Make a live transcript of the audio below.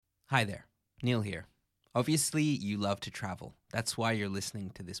Hi there, Neil here. Obviously, you love to travel. That's why you're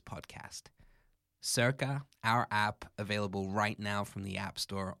listening to this podcast. Circa, our app available right now from the App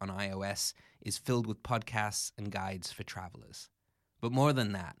Store on iOS, is filled with podcasts and guides for travelers. But more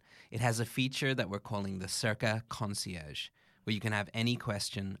than that, it has a feature that we're calling the Circa Concierge, where you can have any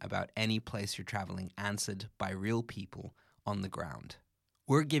question about any place you're traveling answered by real people on the ground.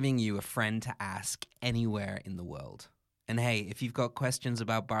 We're giving you a friend to ask anywhere in the world. And hey, if you've got questions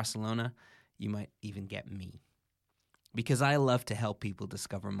about Barcelona, you might even get me. Because I love to help people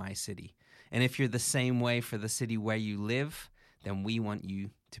discover my city. And if you're the same way for the city where you live, then we want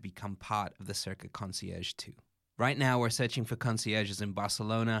you to become part of the Circa Concierge too. Right now, we're searching for concierges in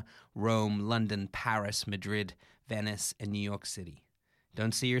Barcelona, Rome, London, Paris, Madrid, Venice, and New York City.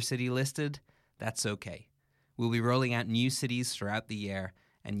 Don't see your city listed? That's okay. We'll be rolling out new cities throughout the year,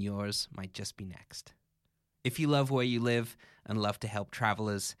 and yours might just be next. If you love where you live and love to help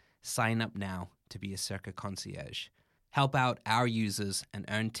travelers, sign up now to be a Circa Concierge. Help out our users and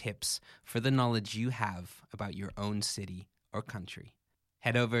earn tips for the knowledge you have about your own city or country.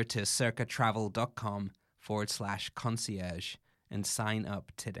 Head over to circatravel.com/concierge and sign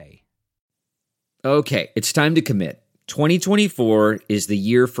up today. Okay, it's time to commit. 2024 is the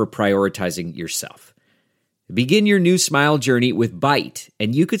year for prioritizing yourself. Begin your new smile journey with Byte,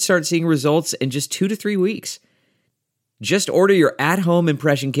 and you could start seeing results in just 2 to 3 weeks. Just order your at-home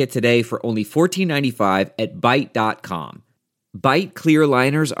impression kit today for only $14.95 at Byte.com. Byte clear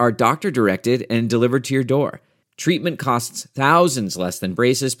liners are doctor-directed and delivered to your door. Treatment costs thousands less than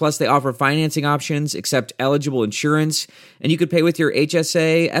braces, plus they offer financing options, accept eligible insurance, and you could pay with your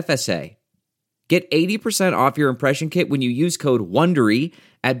HSA, FSA. Get 80% off your impression kit when you use code WONDERY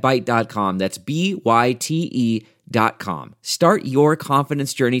at Byte.com. That's BYTE.com. Start your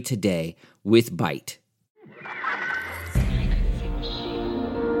confidence journey today with Byte.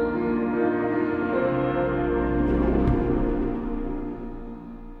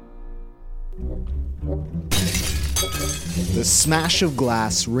 The smash of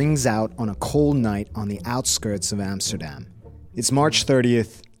glass rings out on a cold night on the outskirts of Amsterdam. It's March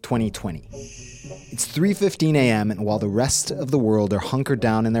 30th, 2020. It's 3:15 a.m., and while the rest of the world are hunkered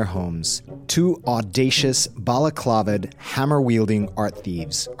down in their homes, two audacious, balaclavaed, hammer-wielding art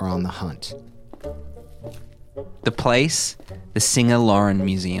thieves are on the hunt. The place, the Singer Lauren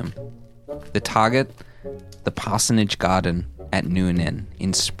Museum. The target, the Parsonage Garden at Nuenen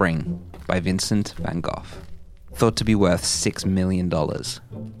in Spring by Vincent van Gogh. Thought to be worth $6 million.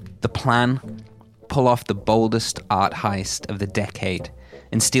 The plan? Pull off the boldest art heist of the decade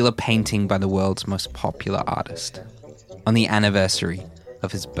and steal a painting by the world's most popular artist on the anniversary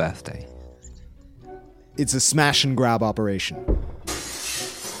of his birthday. It's a smash and grab operation.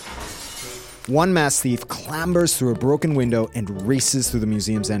 One masked thief clambers through a broken window and races through the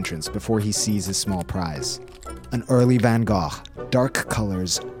museum's entrance before he sees his small prize. An early Van Gogh, dark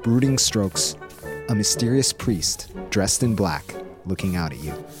colors, brooding strokes, a mysterious priest dressed in black looking out at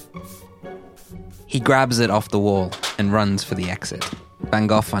you. He grabs it off the wall and runs for the exit. Van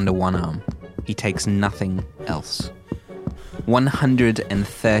Gogh under one arm. He takes nothing else.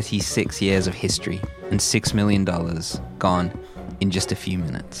 136 years of history and $6 million gone in just a few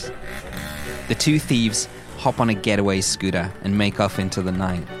minutes. The two thieves hop on a getaway scooter and make off into the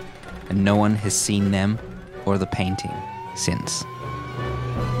night, and no one has seen them or the painting since.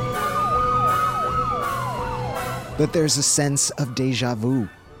 But there's a sense of déjà vu.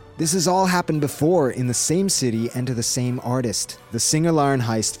 This has all happened before in the same city and to the same artist. The Singer Lauren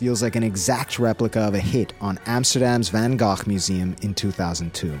heist feels like an exact replica of a hit on Amsterdam's Van Gogh Museum in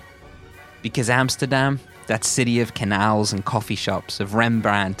 2002. Because Amsterdam, that city of canals and coffee shops, of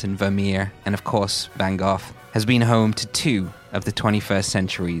Rembrandt and Vermeer, and of course Van Gogh, has been home to two of the 21st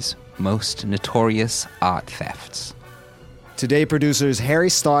century's most notorious art thefts. Today, producers Harry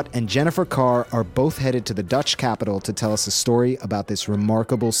Stott and Jennifer Carr are both headed to the Dutch capital to tell us a story about this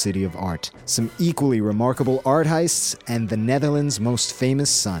remarkable city of art, some equally remarkable art heists, and the Netherlands' most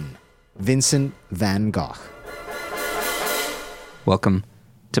famous son, Vincent van Gogh. Welcome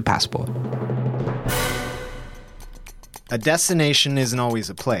to Passport. A destination isn't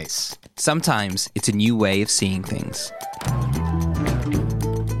always a place. Sometimes it's a new way of seeing things.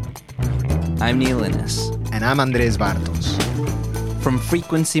 I'm Neil Innes. And I'm Andres Bartos. From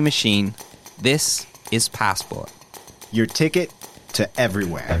Frequency Machine, this is Passport. Your ticket to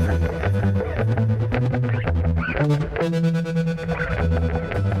everywhere.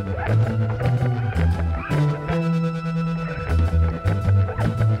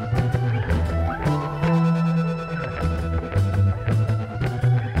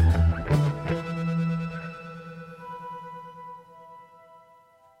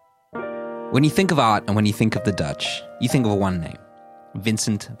 When you think of art and when you think of the Dutch, you think of one name,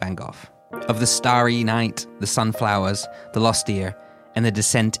 Vincent van Gogh. Of the Starry Night, the Sunflowers, the Lost Year, and the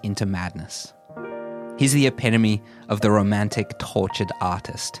Descent into Madness. He's the epitome of the romantic, tortured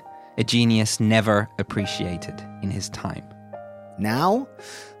artist, a genius never appreciated in his time. Now?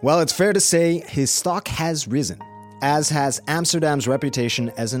 Well, it's fair to say his stock has risen, as has Amsterdam's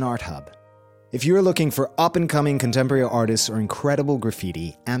reputation as an art hub. If you're looking for up-and-coming contemporary artists or incredible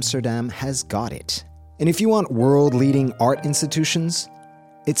graffiti, Amsterdam has got it. And if you want world-leading art institutions,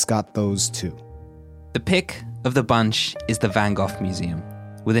 it's got those too. The pick of the bunch is the Van Gogh Museum,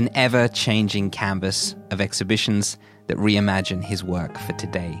 with an ever-changing canvas of exhibitions that reimagine his work for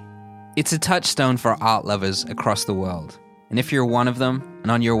today. It's a touchstone for art lovers across the world. And if you're one of them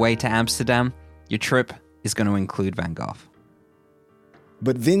and on your way to Amsterdam, your trip is going to include Van Gogh.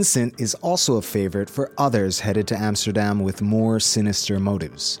 But Vincent is also a favorite for others headed to Amsterdam with more sinister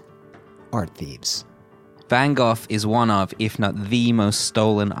motives. Art thieves. Van Gogh is one of, if not the most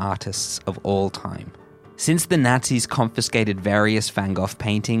stolen artists of all time. Since the Nazis confiscated various Van Gogh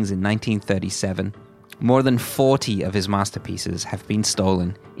paintings in 1937, more than 40 of his masterpieces have been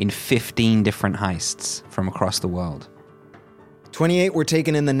stolen in 15 different heists from across the world. 28 were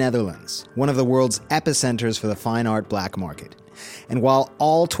taken in the Netherlands, one of the world's epicenters for the fine art black market. And while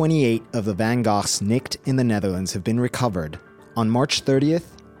all 28 of the Van Goghs nicked in the Netherlands have been recovered, on March 30th,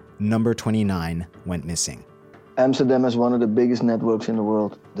 number 29 went missing. Amsterdam is one of the biggest networks in the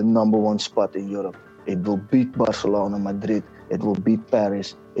world, the number one spot in Europe. It will beat Barcelona, Madrid, it will beat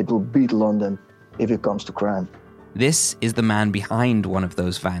Paris, it will beat London if it comes to crime. This is the man behind one of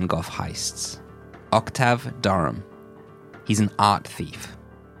those Van Gogh heists, Octave Durham. He's an art thief.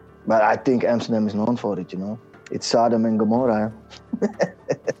 But I think Amsterdam is known for it, you know. It's Sodom and Gomorrah.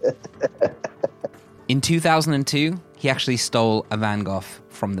 In 2002, he actually stole a Van Gogh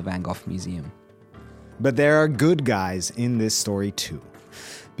from the Van Gogh Museum. But there are good guys in this story too.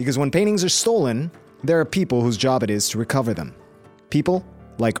 Because when paintings are stolen, there are people whose job it is to recover them. People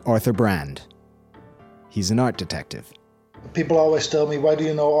like Arthur Brand. He's an art detective. People always tell me, why do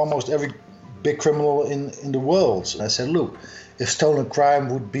you know almost every big criminal in the world? And I said, look, if stolen crime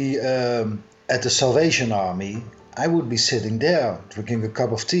would be at the Salvation Army, I would be sitting there drinking a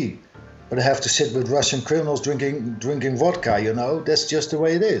cup of tea. But I have to sit with Russian criminals drinking vodka, you know? That's just the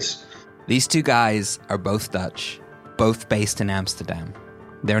way it is. These two guys are both Dutch, both based in Amsterdam.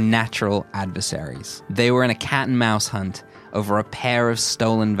 They're natural adversaries. They were in a cat and mouse hunt over a pair of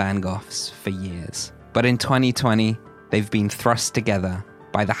stolen Van Goghs for years. But in 2020, they've been thrust together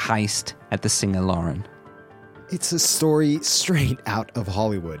by the heist at the Singer Lauren. It's a story straight out of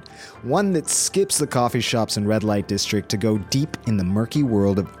Hollywood. One that skips the coffee shops and red light district to go deep in the murky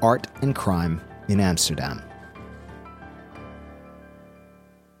world of art and crime in Amsterdam.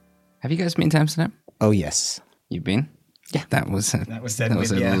 Have you guys been to Amsterdam? Oh, yes. You've been? Yeah. That was a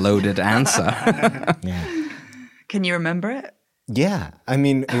yeah. loaded answer. Yeah. Can you remember it? Yeah. I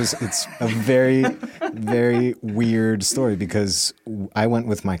mean, it's a very, very weird story because I went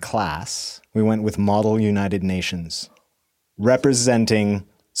with my class. We went with Model United Nations, representing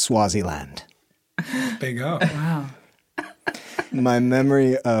Swaziland. Big up. Wow. My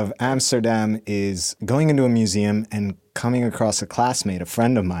memory of Amsterdam is going into a museum and coming across a classmate, a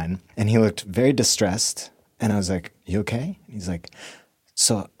friend of mine, and he looked very distressed. And I was like, you okay? And he's like,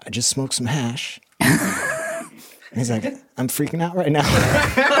 so I just smoked some hash. And he's like, I'm freaking out right now.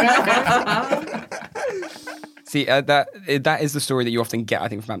 See, that is the story that you often get, I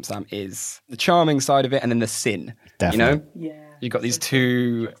think, from Amsterdam, is the charming side of it and then the sin. Definitely. You know? Yeah. You've got these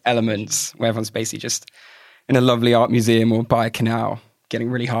two elements where everyone's basically just in a lovely art museum or by a canal getting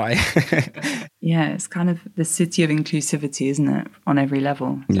really high. Yeah, it's kind of the city of inclusivity, isn't it? On every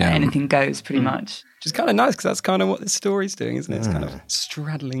level. Yeah. Like anything goes, pretty much. Which is kind of nice because that's kind of what this story's doing, isn't it? It's kind of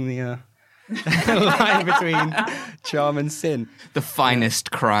straddling the line between charm and sin. The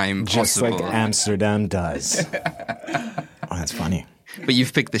finest crime just possible. Like Amsterdam does. Oh, that's funny. But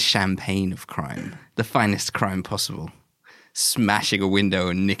you've picked the champagne of crime. The finest crime possible. Smashing a window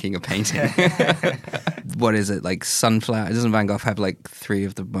and nicking a painting. What is it, like sunflower? Doesn't Van Gogh have like three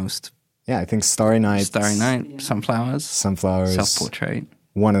of the most... Yeah, I think Starry Night. Yeah. Sunflowers. Self-portrait.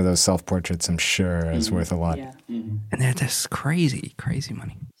 One of those self-portraits, I'm sure, is worth a lot. Yeah. And they're just crazy, crazy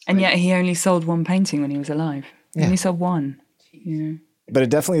money. And yet he only sold one painting when he was alive. He only sold one. Yeah. But it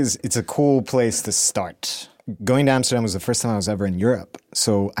definitely is, it's a cool place to start. Going to Amsterdam was the first time I was ever in Europe.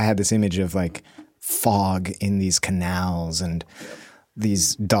 So I had this image of like fog in these canals and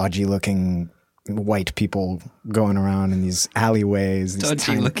these dodgy looking white people going around in these alleyways. These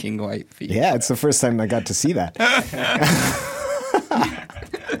Dodgy looking white people. Yeah, it's the first time I got to see that.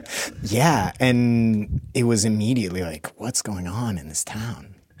 Yeah, and it was immediately like, what's going on in this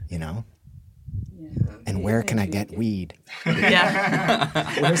town, you know? Yeah. And where can I get weed?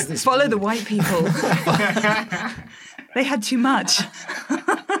 Yeah. Where's this Follow weed? the white people. They had too much.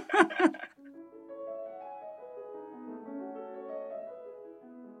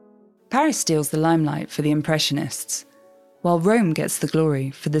 Paris steals the limelight for the Impressionists, while Rome gets the glory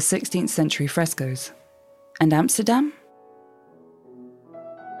for the 16th century frescoes. And Amsterdam?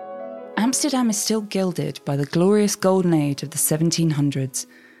 Amsterdam is still gilded by the glorious golden age of the 1700s,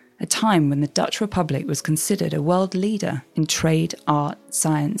 a time when the Dutch Republic was considered a world leader in trade, art,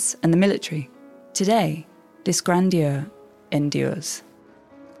 science, and the military. Today, this grandeur endures.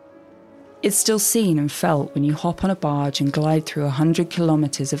 It's still seen and felt when you hop on a barge and glide through 100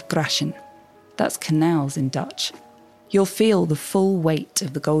 kilometres of Grachten. That's canals in Dutch. You'll feel the full weight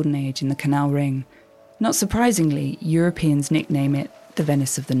of the Golden Age in the Canal Ring. Not surprisingly, Europeans nickname it the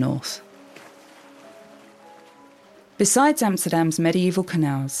Venice of the North. Besides Amsterdam's medieval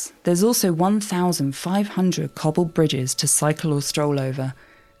canals, there's also 1,500 cobbled bridges to cycle or stroll over,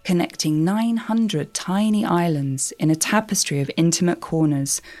 connecting 900 tiny islands in a tapestry of intimate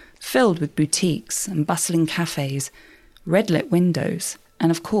corners filled with boutiques and bustling cafes, red-lit windows,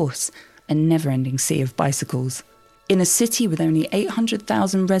 and of course, a never-ending sea of bicycles. In a city with only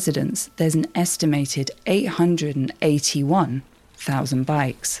 800,000 residents, there's an estimated 881,000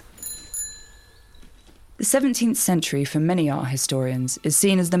 bikes. The 17th century, for many art historians, is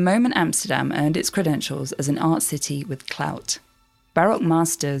seen as the moment Amsterdam earned its credentials as an art city with clout. Baroque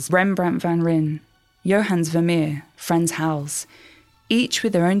masters Rembrandt van Rijn, Johannes Vermeer, Frans Hals, each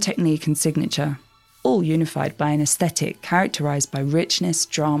with their own technique and signature, all unified by an aesthetic characterised by richness,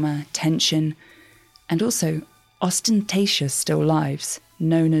 drama, tension, and also ostentatious still lives,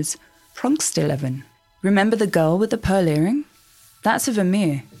 known as Pronkstilleven. Remember the girl with the pearl earring? That's a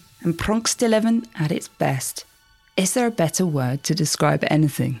Vermeer, and Pronkstilleven at its best. Is there a better word to describe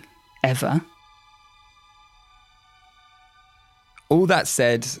anything, ever? All that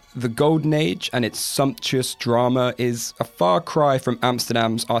said, the Golden Age and its sumptuous drama is a far cry from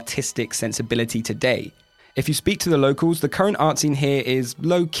Amsterdam's artistic sensibility today. If you speak to the locals, the current art scene here is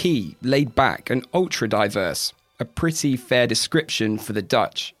low-key, laid-back, and ultra-diverse. A pretty fair description for the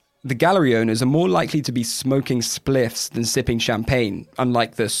Dutch. The gallery owners are more likely to be smoking spliffs than sipping champagne,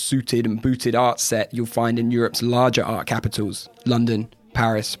 unlike the suited and booted art set you'll find in Europe's larger art capitals, London,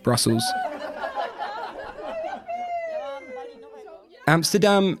 Paris, Brussels.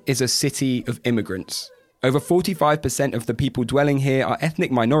 Amsterdam is a city of immigrants. Over 45% of the people dwelling here are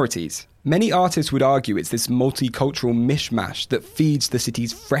ethnic minorities. Many artists would argue it's this multicultural mishmash that feeds the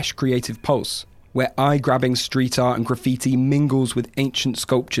city's fresh creative pulse, where eye-grabbing street art and graffiti mingles with ancient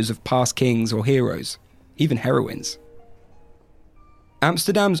sculptures of past kings or heroes, even heroines.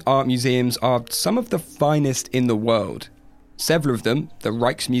 Amsterdam's art museums are some of the finest in the world. Several of them, the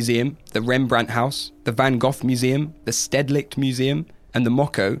Rijksmuseum, the Rembrandt House, the Van Gogh Museum, the Stedelijk Museum, and the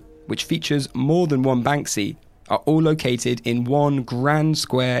Mokko, which features more than one Banksy, are all located in one grand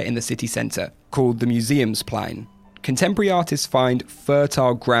square in the city centre, called the Museumsplein. Contemporary artists find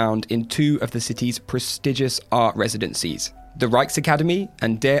fertile ground in two of the city's prestigious art residencies, the Rijksacademie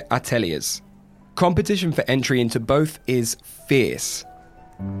and Der Ateliers. Competition for entry into both is fierce.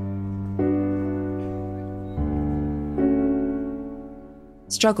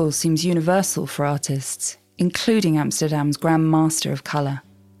 Struggle seems universal for artists, including Amsterdam's Grand Master of Colour,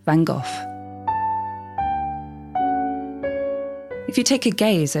 Van Gogh. If you take a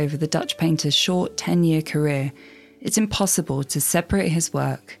gaze over the Dutch painter's short 10-year career, it's impossible to separate his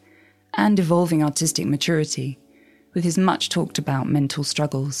work and evolving artistic maturity with his much-talked-about mental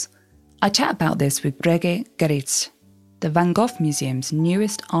struggles. I chat about this with Breege Gerrits, the Van Gogh Museum's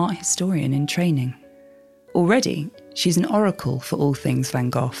newest art historian in training. Already, she's an oracle for all things Van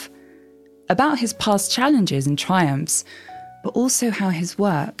Gogh, about his past challenges and triumphs, but also how his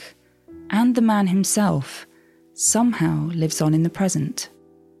work, and the man himself, somehow lives on in the present.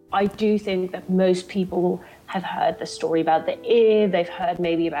 I do think that most people have heard the story about the ear, they've heard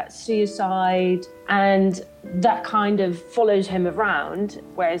maybe about suicide, and that kind of follows him around,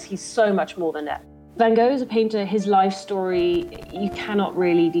 whereas he's so much more than that. Van Gogh is a painter, his life story, you cannot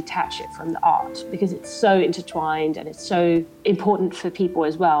really detach it from the art because it's so intertwined and it's so important for people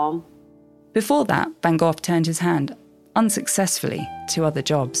as well. Before that, Van Gogh turned his hand, unsuccessfully, to other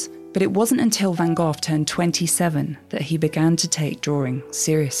jobs. But it wasn't until Van Gogh turned 27 that he began to take drawing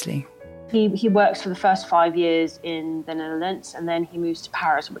seriously. He works for the first 5 years in the Netherlands and then he moves to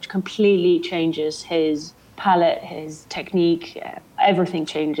Paris, which completely changes his palette, his technique, everything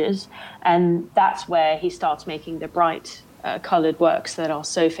changes. And that's where he starts making the bright coloured works that are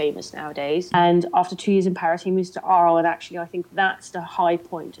so famous nowadays. And after 2 years in Paris, he moves to Arles, and actually I think that's the high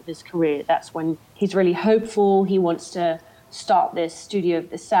point of his career. That's when he's really hopeful. He wants to start this Studio of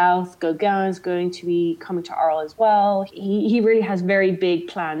the South. Gauguin is going to be coming to Arles as well. He really has very big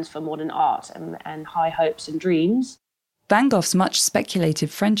plans for modern art and high hopes and dreams. Van Gogh's much speculated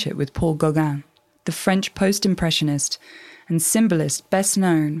friendship with Paul Gauguin, the French post-impressionist and symbolist best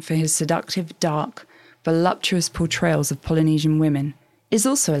known for his seductive, dark, voluptuous portrayals of Polynesian women, is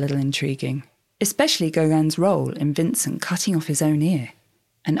also a little intriguing, especially Gauguin's role in Vincent cutting off his own ear,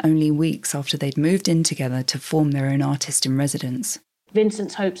 and only weeks after they'd moved in together to form their own artist-in-residence.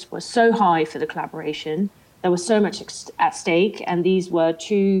 Vincent's hopes were so high for the collaboration. There was so much at stake, and these were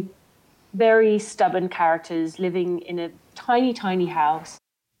two very stubborn characters living in a tiny, tiny house.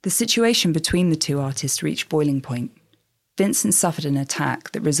 The situation between the two artists reached boiling point. Vincent suffered an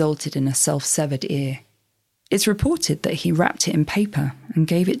attack that resulted in a self-severed ear. It's reported that he wrapped it in paper and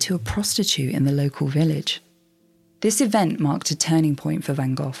gave it to a prostitute in the local village. This event marked a turning point for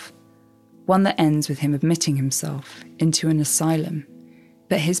Van Gogh, one that ends with him admitting himself into an asylum.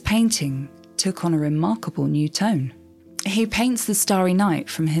 But his painting took on a remarkable new tone. He paints the Starry Night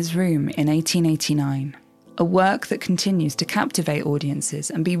from his room in 1889, a work that continues to captivate audiences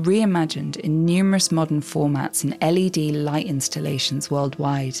and be reimagined in numerous modern formats and LED light installations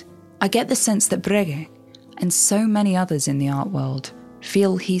worldwide. I get the sense that Breguet, and so many others in the art world,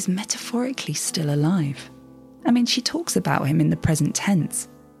 feel he's metaphorically still alive. I mean, she talks about him in the present tense.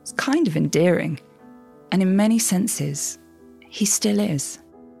 It's kind of endearing. And in many senses, he still is.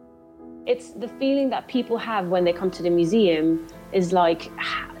 It's the feeling that people have when they come to the museum is like,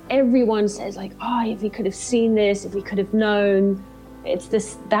 everyone says like, if we could have seen this, if we could have known. It's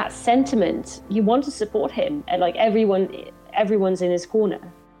that sentiment. You want to support him, and like everyone's in his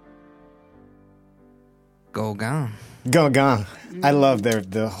corner. Gauguin. I love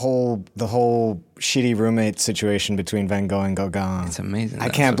the whole shitty roommate situation between Van Gogh and Gauguin. It's amazing. I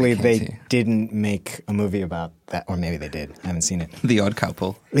can't believe they didn't make a movie about that, or maybe they did. I haven't seen it. The Odd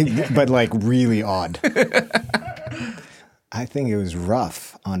Couple. But like really odd. I think it was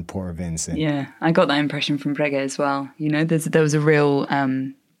rough on poor Vincent. Yeah, I got that impression from Breguet as well. You know, there was a real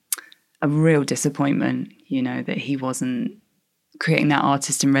disappointment, you know, that he wasn't creating that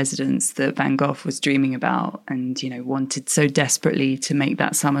artist in residence that Van Gogh was dreaming about and, you know, wanted so desperately to make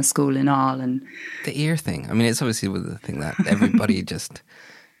that summer school in Arles. And the ear thing. I mean, it's obviously the thing that everybody just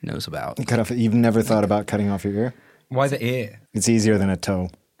knows about. You've never thought about cutting off your ear? Why the ear? It's easier than a toe.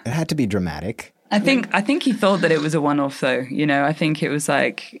 It had to be dramatic. I think he thought that it was a one-off, though. You know, I think it was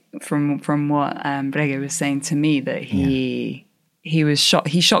like from what Breguet was saying to me that he was shocked.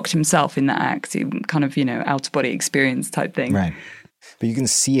 He shocked himself in that act. It kind of, you know, out-of-body experience type thing. Right. But you can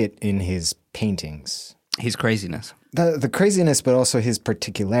see it in his paintings. His craziness. The craziness, but also his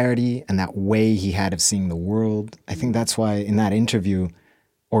particularity and that way he had of seeing the world. I think that's why in that interview,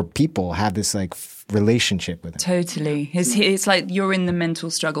 or people have this like relationship with him. Totally. It's like you're in the mental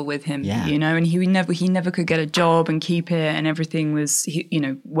struggle with him, you know, and he never could get a job and keep it, and everything was, you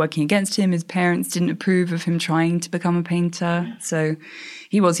know, working against him. His parents didn't approve of him trying to become a painter. So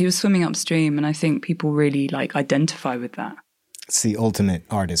he was swimming upstream, and I think people really like identify with that. It's the ultimate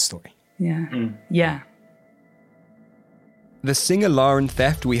artist story. Yeah. Yeah. The Singer-Laren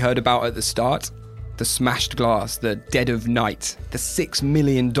theft we heard about at the start, the smashed glass, the dead of night, the $6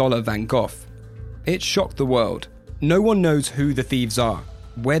 million Van Gogh. It shocked the world. No one knows who the thieves are,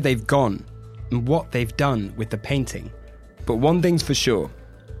 where they've gone, and what they've done with the painting. But one thing's for sure,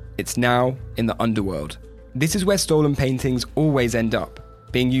 it's now in the underworld. This is where stolen paintings always end up,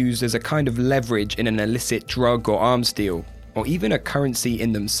 being used as a kind of leverage in an illicit drug or arms deal, or even a currency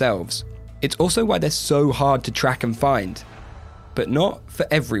in themselves. It's also why they're so hard to track and find. But not for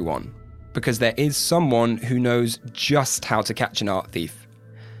everyone, because there is someone who knows just how to catch an art thief.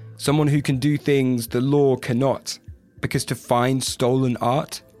 Someone who can do things the law cannot. Because to find stolen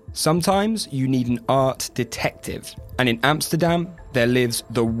art, sometimes you need an art detective. And in Amsterdam, there lives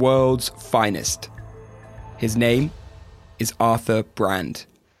the world's finest. His name is Arthur Brand.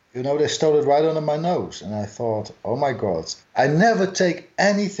 You know, they stole it right under my nose. And I thought, oh my God, I never take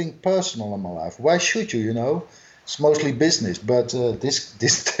anything personal in my life. Why should you, you know? It's mostly business, but this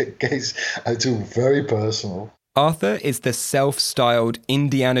case I took very personal. Arthur is the self-styled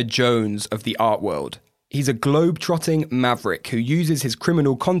Indiana Jones of the art world. He's a globe-trotting maverick who uses his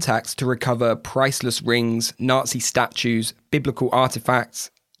criminal contacts to recover priceless rings, Nazi statues, biblical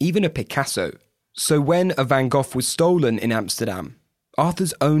artifacts, even a Picasso. So when a Van Gogh was stolen in Amsterdam,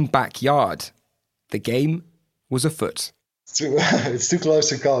 Arthur's own backyard, the game was afoot. It's too close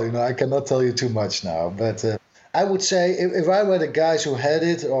to call, you know, I cannot tell you too much now, but I would say if I were the guys who had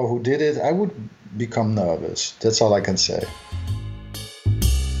it or who did it, I would become nervous. That's all I can say.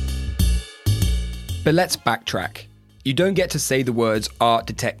 But let's backtrack. You don't get to say the words art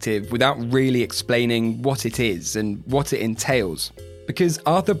detective without really explaining what it is and what it entails. Because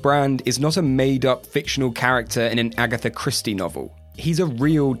Arthur Brand is not a made-up fictional character in an Agatha Christie novel. He's a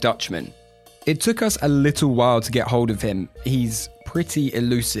real Dutchman. It took us a little while to get hold of him. He's pretty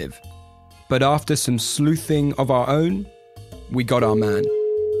elusive. But after some sleuthing of our own, we got our man.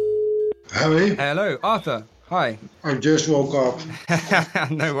 Harry? Hello, Arthur. Hi. I just woke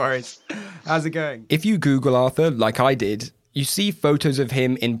up. No worries. How's it going? If you Google Arthur, like I did, you see photos of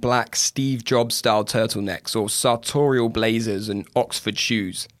him in black Steve Jobs-style turtlenecks or sartorial blazers and Oxford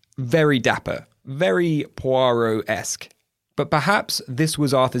shoes. Very dapper. Very Poirot-esque. But perhaps this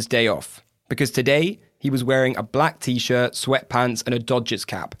was Arthur's day off, because today he was wearing a black t-shirt, sweatpants and a Dodgers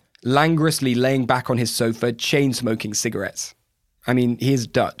cap, languorously laying back on his sofa, chain-smoking cigarettes. I mean, he is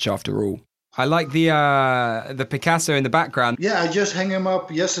Dutch after all. I like the Picasso in the background. Yeah, I just hung him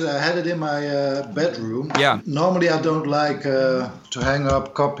up yesterday. I had it in my bedroom. Yeah. Normally I don't like to hang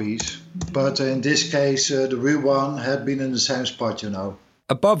up copies, but in this case the real one had been in the same spot, you know.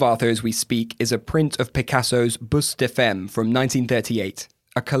 Above Arthur as we speak is a print of Picasso's Buste de Femme from 1938,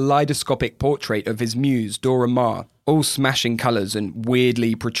 a kaleidoscopic portrait of his muse Dora Maar, all smashing colours and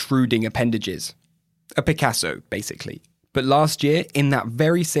weirdly protruding appendages. A Picasso, basically. But last year, in that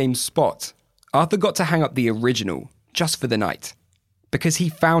very same spot, Arthur got to hang up the original, just for the night. Because he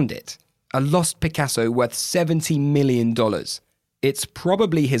found it. A lost Picasso worth $70 million. It's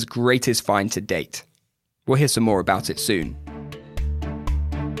probably his greatest find to date. We'll hear some more about it soon.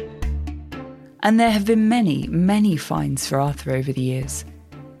 And there have been many, many finds for Arthur over the years.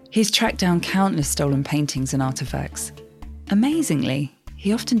 He's tracked down countless stolen paintings and artefacts. Amazingly,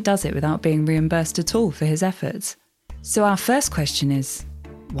 he often does it without being reimbursed at all for his efforts. So our first question is,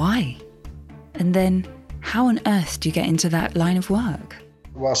 why? And then, how on earth do you get into that line of work?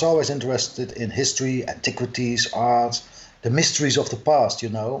 I was always interested in history, antiquities, art, the mysteries of the past, you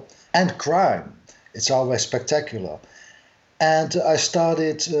know, and crime. It's always spectacular. And I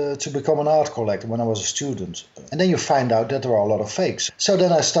started to become an art collector when I was a student. And then you find out that there are a lot of fakes. So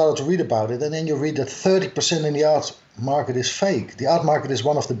then I started to read about it, and then you read that 30% in the art market is fake. The art market is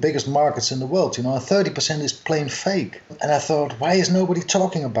one of the biggest markets in the world, you know, and 30% is plain fake. And I thought, why is nobody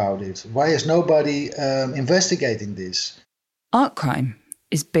talking about it? Why is nobody investigating this? Art crime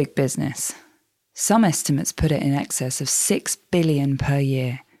is big business. Some estimates put it in excess of $6 billion per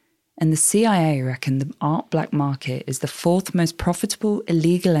year. And the CIA reckon the art black market is the fourth most profitable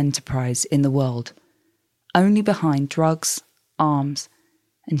illegal enterprise in the world, only behind drugs, arms,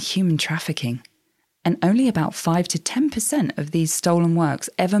 and human trafficking. And only about 5 to 10% of these stolen works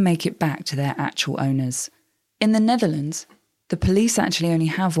ever make it back to their actual owners. In the Netherlands, the police actually only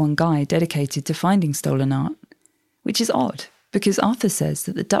have one guy dedicated to finding stolen art, which is odd, because Arthur says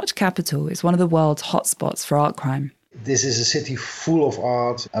that the Dutch capital is one of the world's hotspots for art crime. This is a city full of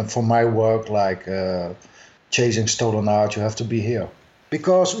art, and for my work, like chasing stolen art, you have to be here.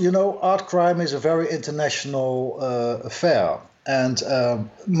 Because, you know, art crime is a very international affair. And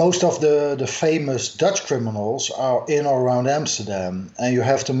most of the famous Dutch criminals are in or around Amsterdam, and you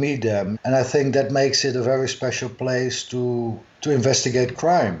have to meet them. And I think that makes it a very special place to investigate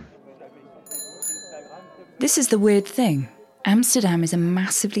crime. This is the weird thing. Amsterdam is a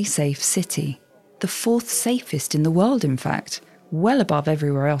massively safe city. The fourth safest in the world, in fact, well above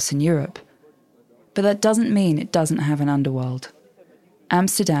everywhere else in Europe. But that doesn't mean it doesn't have an underworld.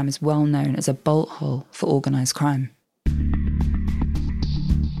 Amsterdam is well known as a bolt hole for organised crime.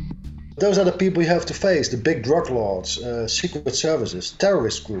 Those are the people you have to face, the big drug lords, secret services,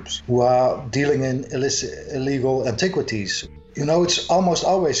 terrorist groups who are dealing in illegal antiquities. You know, it's almost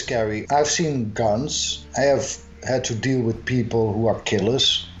always scary. I've seen guns. I have had to deal with people who are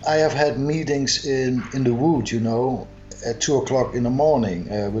killers. I have had meetings in the woods, you know, at 2 o'clock in the morning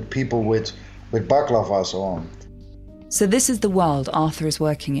with people with baklavas on. So this is the world Arthur is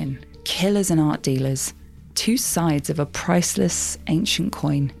working in. Killers and art dealers. Two sides of a priceless ancient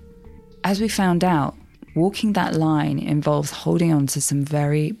coin. As we found out, walking that line involves holding on to some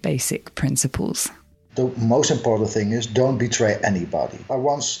very basic principles. The most important thing is don't betray anybody. I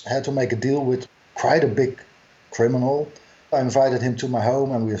once had to make a deal with quite a big criminal. I invited him to my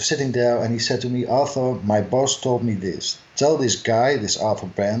home and we were sitting there and he said to me, Arthur, my boss told me this. Tell this guy, this Arthur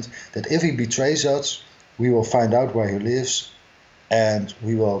Brand, that if he betrays us, we will find out where he lives and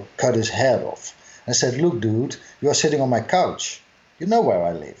we will cut his head off. I said, look, dude, you are sitting on my couch. You know where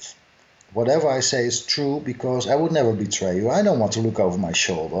I live. Whatever I say is true because I would never betray you. I don't want to look over my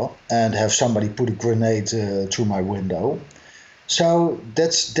shoulder and have somebody put a grenade through my window. So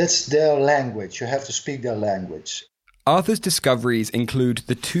that's their language. You have to speak their language. Arthur's discoveries include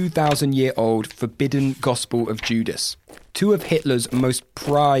the 2,000-year-old Forbidden Gospel of Judas, two of Hitler's most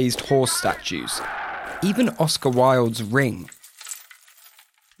prized horse statues, even Oscar Wilde's ring.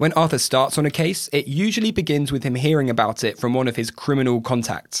 When Arthur starts on a case, it usually begins with him hearing about it from one of his criminal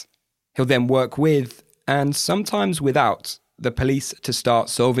contacts. He'll then work with, and sometimes without, the police to start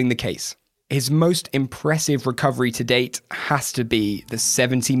solving the case. His most impressive recovery to date has to be the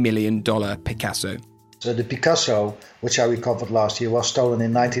 $70 million Picasso. So the Picasso, which I recovered last year, was stolen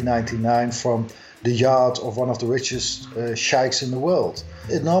in 1999 from the yard of one of the richest sheiks in the world.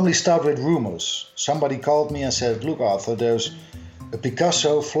 It normally starts with rumors. Somebody called me and said, look Arthur, there's a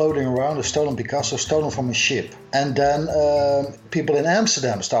Picasso floating around, a stolen Picasso stolen from a ship. And then people in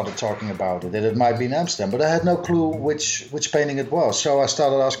Amsterdam started talking about it, that it might be in Amsterdam. But I had no clue which painting it was. So I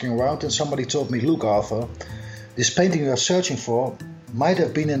started asking around and somebody told me, look Arthur, this painting you are searching for might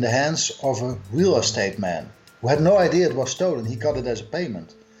have been in the hands of a real estate man who had no idea it was stolen. He got it as a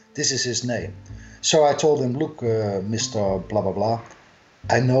payment. This is his name. So I told him, look, Mr. blah, blah, blah,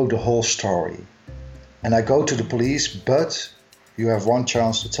 I know the whole story. And I go to the police, but you have one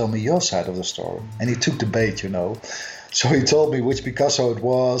chance to tell me your side of the story. And he took the bait, you know. So he told me which Picasso it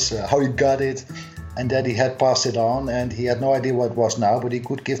was, how he got it, and that he had passed it on, and he had no idea what it was now, but he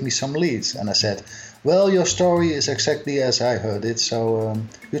could give me some leads. And I said, well, your story is exactly as I heard it, so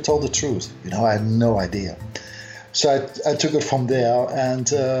you told the truth. You know, I had no idea. So I took it from there,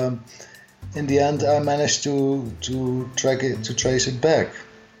 and in the end, I managed to trace it back.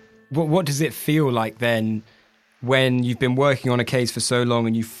 What does it feel like then, when you've been working on a case for so long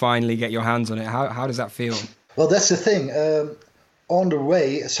and you finally get your hands on it? How does that feel? Well, that's the thing. On the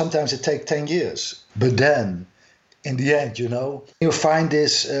way, sometimes it takes 10 years. But then, in the end, you know, you find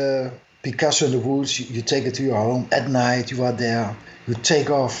this Picasso in the woods, you take it to your home. At night, you are there, you take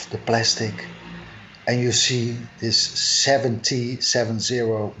off the plastic, and you see this 70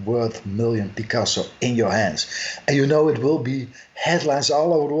 worth million Picasso in your hands. And you know it will be headlines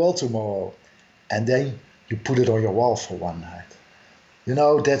all over the world tomorrow. And then you put it on your wall for one night. You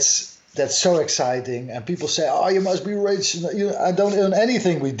know, that's so exciting. And people say, oh, you must be rich. I don't earn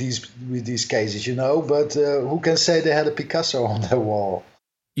anything with these cases, you know. But who can say they had a Picasso on their wall?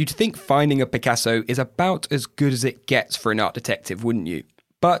 You'd think finding a Picasso is about as good as it gets for an art detective, wouldn't you?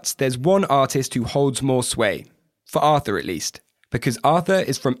 But there's one artist who holds more sway, for Arthur at least, because Arthur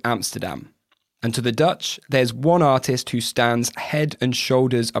is from Amsterdam. And to the Dutch, there's one artist who stands head and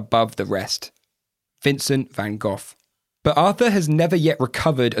shoulders above the rest, Vincent van Gogh. But Arthur has never yet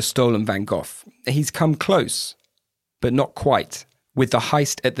recovered a stolen Van Gogh. He's come close, but not quite, with the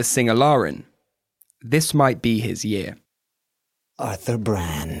heist at the Singalaren. This might be his year. Arthur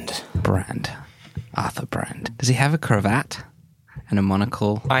Brand. Arthur Brand. Does he have a cravat and a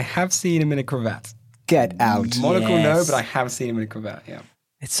monocle? I have seen him in a cravat. Get out. Monocle, Yes. no, but I have seen him in a cravat, yeah.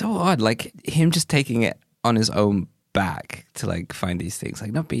 It's so odd, like him just taking it on his own back to like find these things,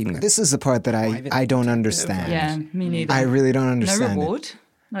 like not being like, This is the part that I don't understand. Yeah, me neither. I really don't No understand it. reward.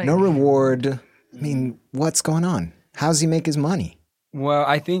 Like, No reward. I mean, what's going on? How's he make his money? Well,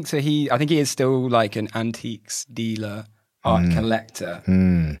 I think so. I think he is still like an antiques dealer, art collector.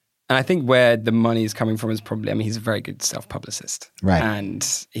 And I think where the money is coming from is probably, I mean, he's a very good self-publicist. Right. And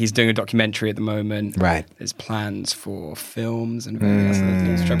he's doing a documentary at the moment. Right. There's plans for films and various other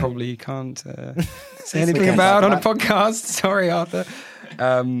things, which I probably can't say anything about on a podcast. Sorry, Arthur.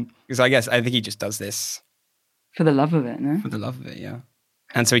 Because I think he just does this for the love of it, no? for the love of it, yeah.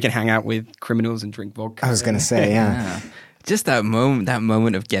 And so he can hang out with criminals and drink vodka. I was going to say, yeah. yeah. Just that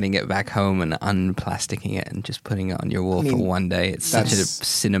moment of getting it back home and unplasticking it and just putting it on your wall for one day. It's such a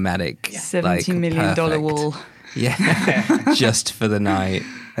cinematic, $70 million perfect. wall. Yeah, just for the night.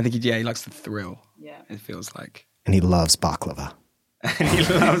 I think he likes the thrill. Yeah. It feels like. And he loves baklava. And he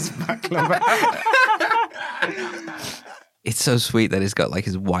loves baklava. It's so sweet that he's got like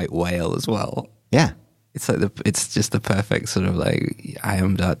his white whale as well. Yeah. It's like it's just the perfect sort of like, I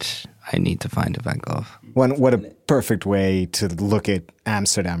am Dutch, I need to find a Van Gogh. What a perfect way to look at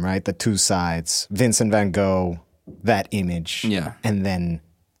Amsterdam, right? The two sides. Vincent van Gogh, that image. Yeah. And then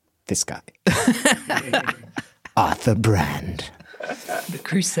this guy. Arthur Brand. The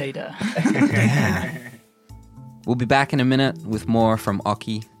Crusader. We'll be back in a minute with more from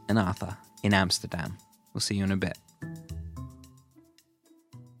Oki and Arthur in Amsterdam. We'll see you in a bit.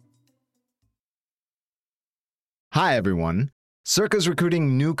 Hi, everyone. Circa's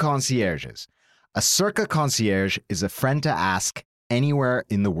recruiting new concierges. A Circa concierge is a friend to ask anywhere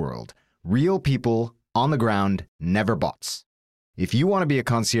in the world, Real people, on the ground, never bots. If you want to be a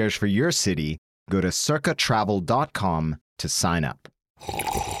concierge for your city, go to circatravel.com to sign up.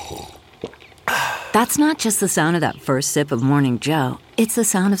 That's not just the sound of that first sip of Morning Joe. It's the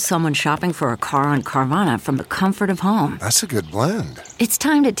sound of someone shopping for a car on Carvana from the comfort of home. That's a good blend. It's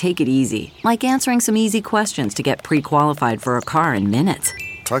time to take it easy, like answering some easy questions to get pre-qualified for a car in minutes.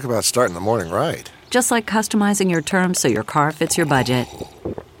 Talk about starting the morning right. Just like customizing your terms so your car fits your budget.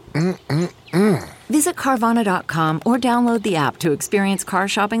 Visit Carvana.com or download the app to experience car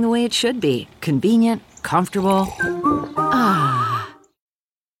shopping the way it should be. Convenient, comfortable. Ah.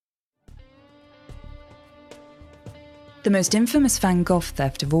 The most infamous Van Gogh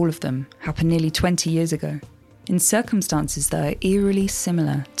theft of all of them happened nearly 20 years ago, in circumstances that are eerily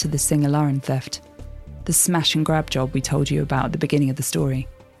similar to the Singer Lauren theft, the smash and grab job we told you about at the beginning of the story.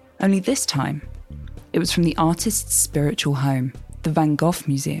 Only this time, it was from the artist's spiritual home, the Van Gogh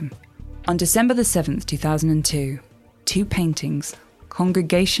Museum. On December the 7th, 2002, 2 paintings,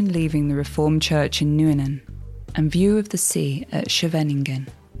 Congregation Leaving the Reformed Church in Nuenen and View of the Sea at Scheveningen,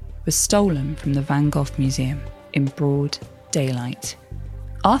 were stolen from the Van Gogh Museum in broad daylight.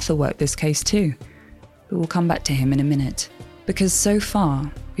 Arthur worked this case too, but we'll come back to him in a minute, because so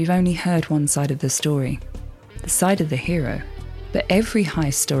far we've only heard one side of the story, the side of the hero. But every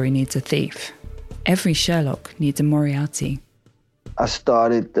heist story needs a thief. Every Sherlock needs a Moriarty. I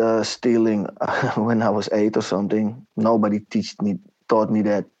started stealing when I was 8 or something. Nobody taught me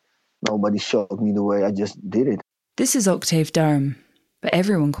that. Nobody showed me the way. I just did it. This is Octave Durham, but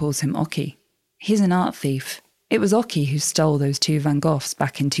everyone calls him Occy. He's an art thief. It was Occy who stole those 2 Van Goghs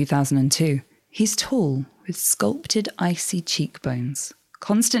back in 2002. He's tall, with sculpted icy cheekbones,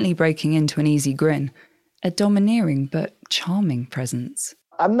 constantly breaking into an easy grin, a domineering but charming presence.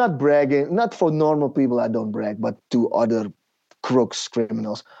 I'm not bragging, not for normal people I don't brag, but to other crooks,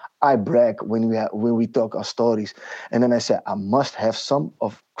 criminals, I brag when we talk our stories. And then I say, I must have some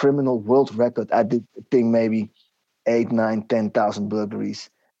of criminal world record. I did think maybe 8, 9, 10,000 burglaries.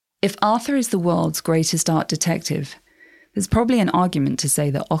 If Arthur is the world's greatest art detective, there's probably an argument to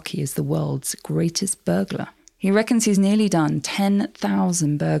say that Occy is the world's greatest burglar. He reckons he's nearly done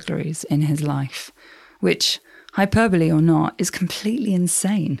 10,000 burglaries in his life, which, hyperbole or not, is completely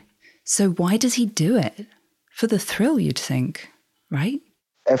insane. So why does he do it? For the thrill, you'd think, right?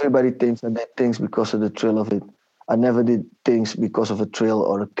 Everybody thinks I did things because of the thrill of it. I never did things because of a thrill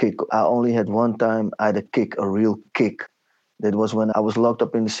or a kick. I only had one time I had a kick, a real kick. That was when I was locked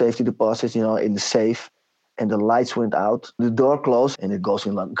up in the safety deposit, in the safe, and the lights went out. The door closed, and it goes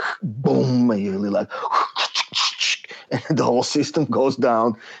in like, boom, and you're really like, and the whole system goes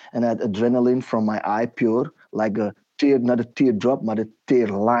down. And I had adrenaline from my eye, pure, like a tear, not a teardrop, but a tear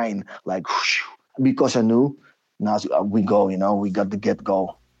line, like, whoosh, because I knew, now we go, we got to get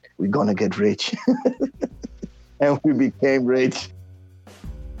go. We're going to get rich. And we became rich.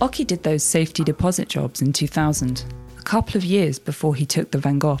 Occy did those safety deposit jobs in 2000, a couple of years before he took the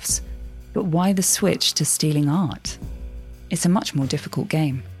Van Goghs. But why the switch to stealing art? It's a much more difficult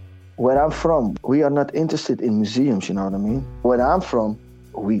game. Where I'm from, we are not interested in museums, you know what I mean? Where I'm from,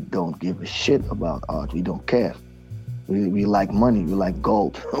 we don't give a shit about art. We don't care. We like money, we like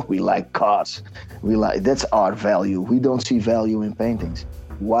gold, we like cars. That's our value. We don't see value in paintings.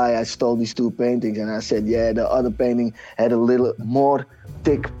 Why I stole these 2 paintings, and I said, yeah, the other painting had a little more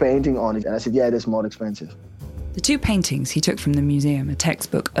thick painting on it. And I said, yeah, that's more expensive. The 2 paintings he took from the museum are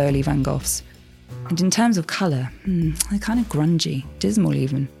textbook early Van Goghs. And in terms of colour, they're kind of grungy, dismal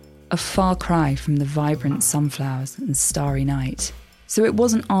even. A far cry from the vibrant sunflowers and starry night. So it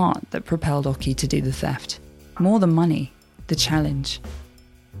wasn't art that propelled Occy to do the theft. More the money, the challenge,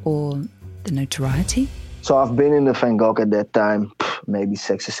 or the notoriety? So I've been in the Van Gogh at that time, maybe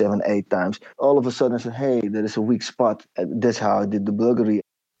 6 or 7, 8 times. All of a sudden I said, hey, there is a weak spot. That's how I did the burglary.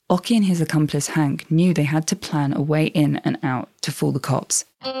 Occy and his accomplice Hank knew they had to plan a way in and out to fool the cops.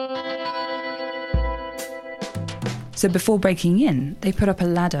 So before breaking in, they put up a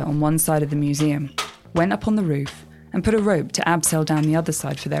ladder on one side of the museum, went up on the roof, and put a rope to abseil down the other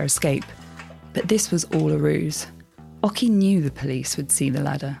side for their escape. But this was all a ruse. Occy knew the police would see the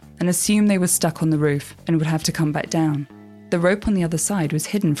ladder and assume they were stuck on the roof and would have to come back down. The rope on the other side was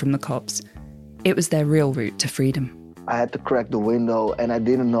hidden from the cops. It was their real route to freedom. I had to crack the window, and I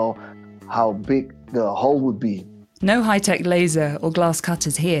didn't know how big the hole would be. No high-tech laser or glass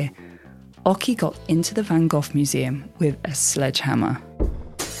cutters here. Occy got into the Van Gogh Museum with a sledgehammer.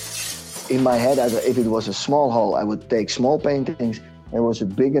 In my head, if it was a small hole, I would take small paintings. If it was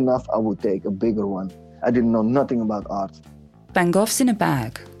big enough, I would take a bigger one. I didn't know nothing about art. Van Goghs in a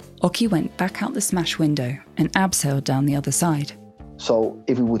bag. Occy went back out the smash window and abseiled down the other side. So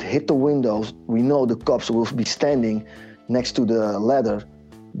if we would hit the windows, we know the cops will be standing next to the ladder,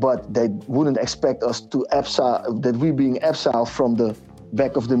 but they wouldn't expect us to that we being exiled from the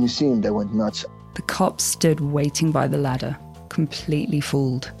back of the museum. They went nuts. The cops stood waiting by the ladder, completely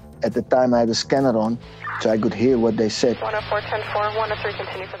fooled. At the time, I had a scanner on, so I could hear what they said. 104-10-4, 103,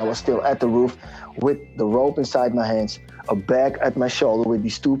 continue. I was still at the roof with the rope inside my hands, a bag at my shoulder with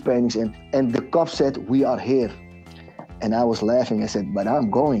these 2 paintings in, and the cop said, "We are here." And I was laughing. I said, "But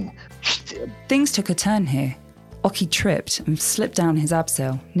I'm going." Things took a turn here. Oki tripped and slipped down his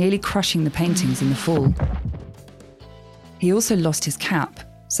abseil, nearly crushing the paintings in the fall. He also lost his cap,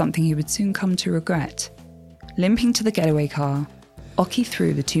 something he would soon come to regret. Limping to the getaway car, Oki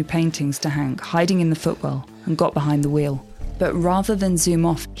threw the 2 paintings to Hank, hiding in the footwell, and got behind the wheel. But rather than zoom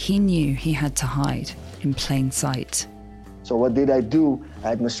off, he knew he had to hide in plain sight. So what did I do? I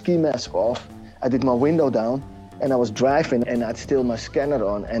had my ski mask off, I did my window down, and I was driving, and I had still my scanner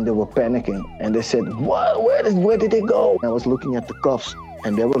on, and they were panicking. And they said, "What? Where did they go?" I was looking at the cops,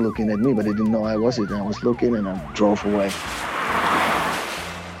 and they were looking at me, but they didn't know I was it. And I was looking, and I drove away.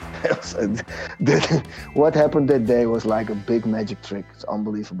 What happened that day was like a big magic trick. It's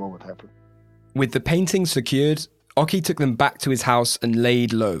unbelievable what happened. With the paintings secured, Oki took them back to his house and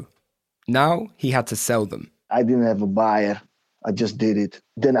laid low. Now he had to sell them. I didn't have a buyer. I just did it.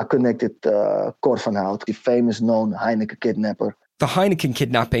 Then I connected Cor van Hout, the famous known Heineken kidnapper. The Heineken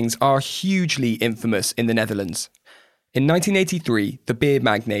kidnappings are hugely infamous in the Netherlands. In 1983, the beer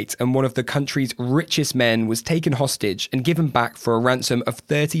magnate and one of the country's richest men was taken hostage and given back for a ransom of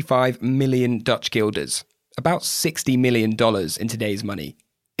 35 million Dutch guilders, about $60 million in today's money.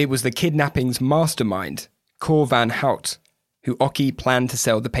 It was the kidnapping's mastermind, Cor van Hout, who Oki planned to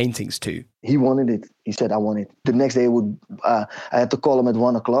sell the paintings to. He wanted it. He said, "I want it." The next day, I had to call him at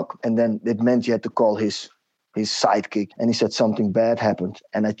 1 o'clock, and then it meant you had to call his sidekick. And he said something bad happened.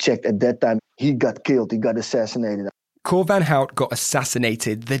 And I checked at that time. He got killed. He got assassinated. Cor van Hout got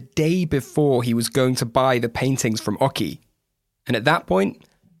assassinated the day before he was going to buy the paintings from Oki. And at that point,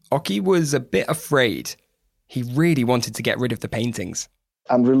 Oki was a bit afraid. He really wanted to get rid of the paintings.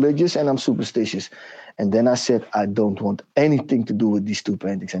 I'm religious and I'm superstitious. And then I said, I don't want anything to do with these 2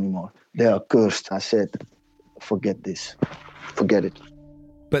 paintings anymore. They are cursed. I said, forget this. Forget it.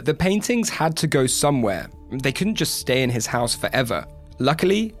 But the paintings had to go somewhere. They couldn't just stay in his house forever.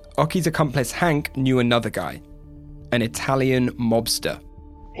 Luckily, Oki's accomplice Hank knew another guy, an Italian mobster.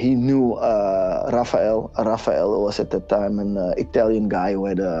 He knew Raphael. Raphael was at that time an Italian guy who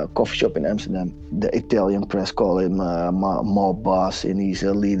had a coffee shop in Amsterdam. The Italian press called him mob boss, and he's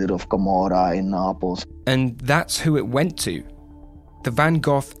a leader of Camorra in Naples. And that's who it went to. The Van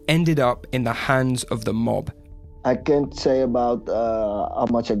Gogh ended up in the hands of the mob. I can't say about how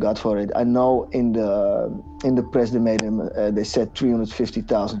much I got for it. I know in the press they made him. They said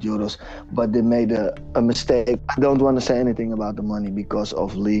 350,000 euros, but they made a mistake. I don't want to say anything about the money because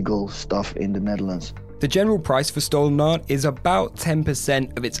of legal stuff in the Netherlands. The general price for stolen art is about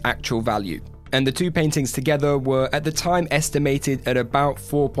 10% of its actual value, and the 2 paintings together were at the time estimated at about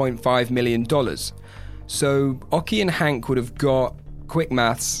 $4.5 million. So Oki and Hank would have got, quick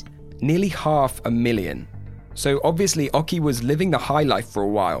maths, nearly $500,000. So obviously Oki was living the high life for a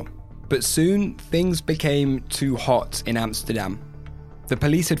while, but soon things became too hot in Amsterdam. The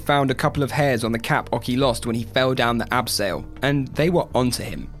police had found a couple of hairs on the cap Oki lost when he fell down the abseil, and they were onto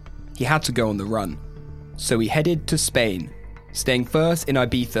him. He had to go on the run. So he headed to Spain, staying first in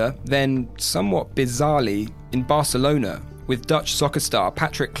Ibiza, then somewhat bizarrely in Barcelona with Dutch soccer star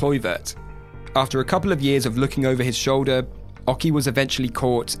Patrick Kluivert. After a couple of years of looking over his shoulder, Oki was eventually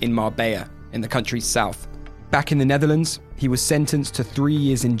caught in Marbella, in the country's south. Back in the Netherlands, he was sentenced to 3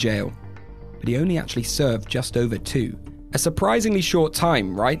 years in jail, but he only actually served just over 2. A surprisingly short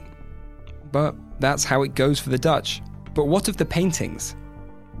time, right? But that's how it goes for the Dutch. But what of the paintings?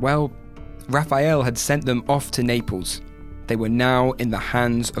 Well, Raphael had sent them off to Naples. They were now in the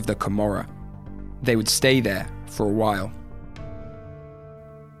hands of the Camorra. They would stay there for a while.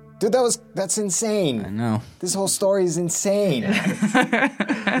 Dude, that's insane. I know. This whole story is insane.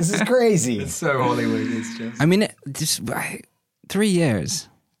 This is crazy. It's so Hollywood. It's just. I mean, just 3 years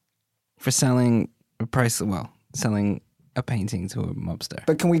for selling a painting to a mobster.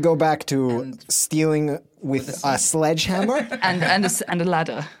 But can we go back to stealing with a sledgehammer? and a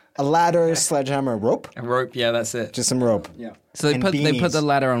ladder. A ladder, sledgehammer, rope? A rope, yeah, that's it. Just some rope. Yeah. So they and put beanies. the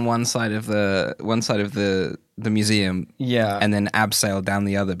ladder on one side of the museum, Yeah. and then abseiled down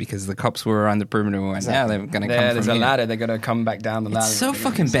the other because the cops were around the perimeter and went, yeah, they're going to come There's from a here. ladder. They're going to come back down the ladder. It's so They're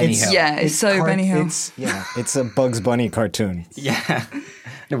gonna fucking do Benny something. Hill. Yeah, it's so Benny Hill. It's a Bugs Bunny cartoon. Yeah.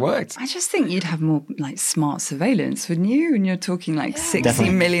 It worked. I just think you'd have more like smart surveillance, wouldn't you? And you're talking like $60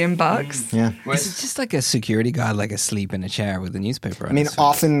 Definitely. million bucks. Yeah. It's just like a security guard, like asleep in a chair with a newspaper on I mean, his face.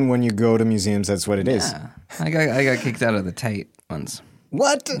 often when you go to museums, that's what it is. Yeah. I got kicked out of the Tate once.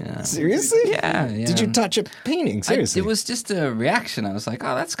 What? Seriously? Yeah. Did you touch a painting? Seriously? It was just a reaction. I was like,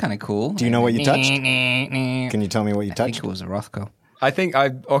 oh, that's kind of cool. Do you know what you touched? Can Can you tell me what you I think touched? it was a Rothko. I think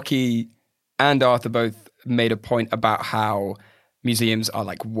Oki and Arthur both made a point about how museums are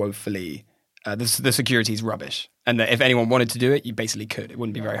like woefully, the security is rubbish. And that if anyone wanted to do it, you basically could. It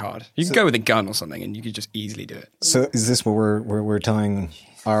wouldn't be very hard. You could go with a gun or something and you could just easily do it. So is this what we're telling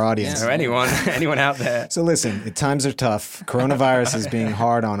our audience? So anyone out there. So listen, times are tough. Coronavirus is being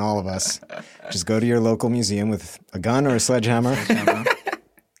hard on all of us. Just go to your local museum with a gun or a sledgehammer.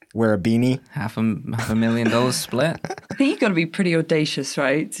 Wear a beanie. $500,000 split. I think you've got to be pretty audacious,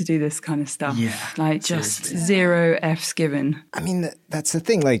 right, to do this kind of stuff. Yeah, Like just zero F's given. I mean, that's the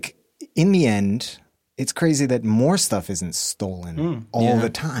thing. Like, in the end, it's crazy that more stuff isn't stolen all the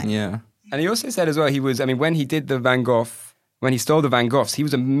time. Yeah. And he also said as well, when he did the Van Gogh, when he stole the Van Goghs, he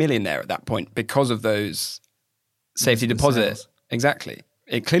was a millionaire at that point because of those safety deposits. Exactly.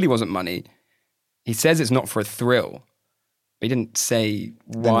 It clearly wasn't money. He says it's not for a thrill. He didn't say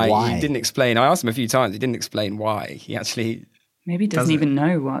why. He didn't explain. I asked him a few times. He didn't explain why. He actually... Maybe he doesn't even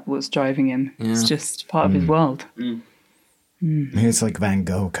know what's driving him. Yeah. It's just part of his world. Maybe it's like Van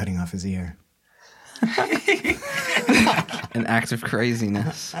Gogh cutting off his ear. An act of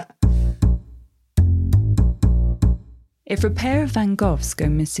craziness. If a pair of Van Goghs go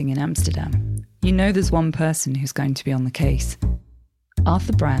missing in Amsterdam, you know there's one person who's going to be on the case.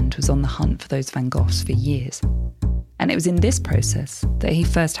 Arthur Brand was on the hunt for those Van Goghs for years. And it was in this process that he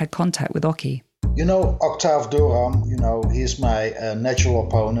first had contact with Oki. You know, Octave Durham, he is my natural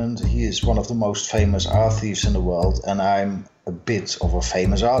opponent. He is one of the most famous art thieves in the world, and I'm a bit of a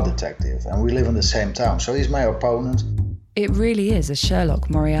famous art detective, and we live in the same town, so he's my opponent. It really is a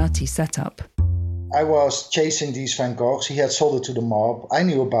Sherlock Moriarty setup. I was chasing these Van Goghs. He had sold it to the mob. I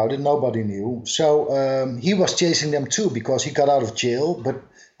knew about it, nobody knew. So he was chasing them too because he got out of jail, but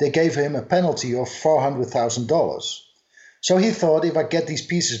they gave him a penalty of $400,000. So he thought, if I get these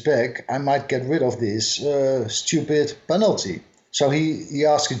pieces back, I might get rid of this stupid penalty. So he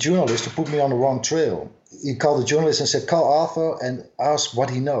asked a journalist to put me on the wrong trail. He called the journalist and said, call Arthur and ask what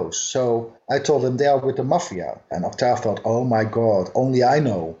he knows. So I told him they are with the mafia. And Octave thought, oh my God, only I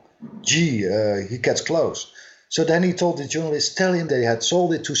know. Gee, he gets close. So then he told the journalist, tell him they had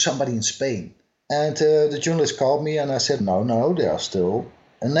sold it to somebody in Spain. And the journalist called me and I said, no, they are still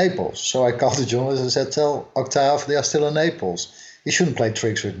in Naples. So I called the journalist and said, tell Octave they are still in Naples. He shouldn't play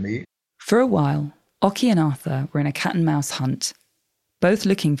tricks with me. For a while, Oki and Arthur were in a cat and mouse hunt, both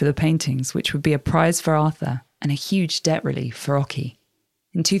looking for the paintings, which would be a prize for Arthur and a huge debt relief for Oki.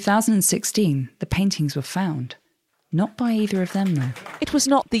 In 2016, the paintings were found. Not by either of them, though. It was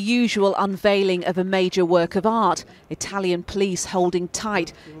not the usual unveiling of a major work of art. Italian police holding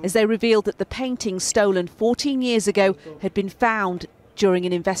tight as they revealed that the paintings stolen 14 years ago had been found during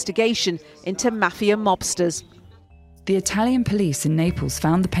an investigation into mafia mobsters. The Italian police in Naples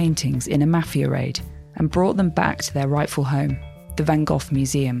found the paintings in a mafia raid and brought them back to their rightful home, the Van Gogh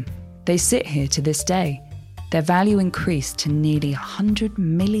Museum. They sit here to this day. Their value increased to nearly $100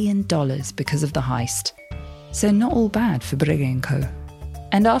 million because of the heist. So not all bad for Breguet & Co.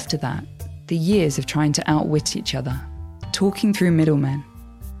 And after that, the years of trying to outwit each other, talking through middlemen,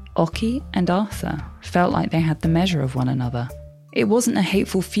 Oki and Arthur felt like they had the measure of one another. It wasn't a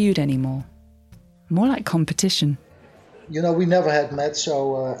hateful feud anymore, more like competition. We never had met,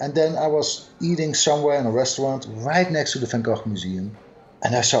 and then I was eating somewhere in a restaurant right next to the Van Gogh Museum,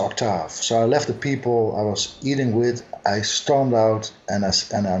 and I saw Octave. So I left the people I was eating with, I stormed out, and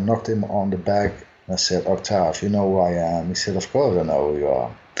I knocked him on the back, and I said, Octave, you know who I am? He said, of course I know who you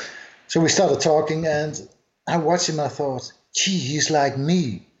are. So we started talking, and I watched him and I thought, gee, he's like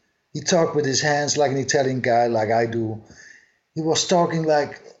me. He talked with his hands like an Italian guy, like I do. He was talking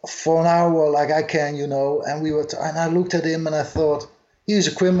like for an hour, like I can, and and I looked at him and I thought, he's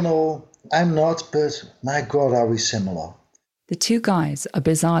a criminal, I'm not, but my God, are we similar. The two guys are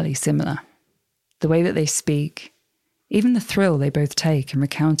bizarrely similar. The way that they speak, even the thrill they both take in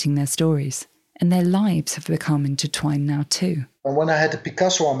recounting their stories, and their lives have become intertwined now too. And when I had the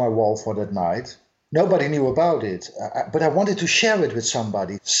Picasso on my wall for that night, nobody knew about it, but I wanted to share it with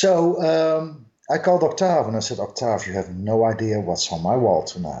somebody. So I called Octave and I said, Octave, you have no idea what's on my wall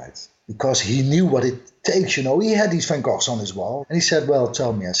tonight. Because he knew what it takes, you know. He had these Van Goghs on his wall. And he said, well,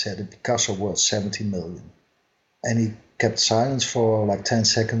 tell me. I said, a Picasso worth 70 million. And he kept silence for like 10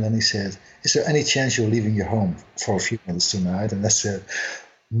 seconds. And he said, is there any chance you're leaving your home for a few minutes tonight? And I said,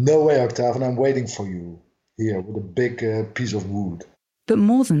 no way, Octave, and I'm waiting for you here with a big piece of wood. But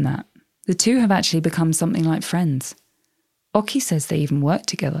more than that, the two have actually become something like friends. Oki says they even work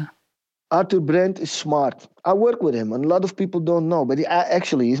together. Arthur Brent is smart. I work with him, and a lot of people don't know, but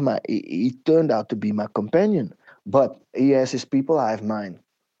he turned out to be my companion. But he has his people, I have mine.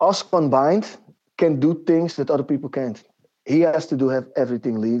 Us combined can do things that other people can't. He has to have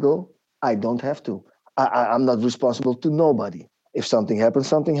everything legal. I don't have to. I'm not responsible to nobody. If something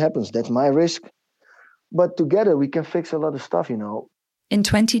happens. That's my risk. But together we can fix a lot of stuff, you know. In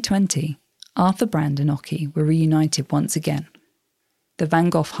 2020, Arthur Brand and Oki were reunited once again. The Van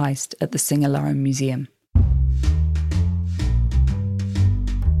Gogh heist at the Singer-Laren Museum.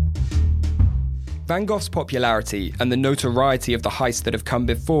 Van Gogh's popularity and the notoriety of the heists that have come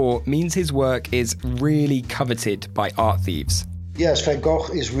before means his work is really coveted by art thieves. Yes, Van Gogh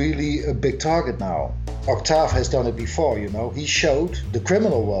is really a big target now. Octave has done it before, you know. He showed the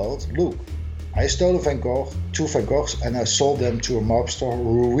criminal world, look, I stole a Van Gogh, 2 Van Goghs, and I sold them to a mobster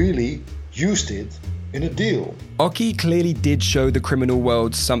who really used it in a deal. Oki clearly did show the criminal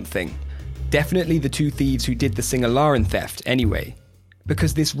world something. Definitely the 2 thieves who did the Singer-Laren theft anyway.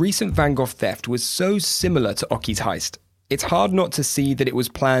 Because this recent Van Gogh theft was so similar to Oki's heist, it's hard not to see that it was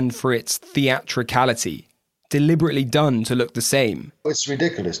planned for its theatricality, deliberately done to look the same. It's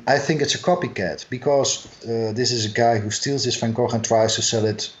ridiculous. I think it's a copycat, because this is a guy who steals this Van Gogh and tries to sell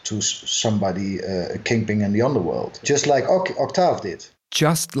it to somebody, a kingpin in the underworld. Just like Octave did.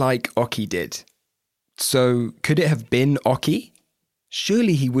 Just like Oki did. So, could it have been Oki?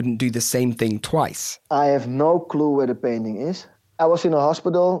 Surely he wouldn't do the same thing twice. I have no clue where the painting is. I was in a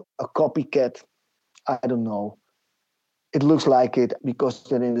hospital, a copycat, I don't know. It looks like it because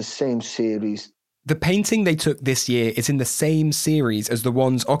they're in the same series. The painting they took this year is in the same series as the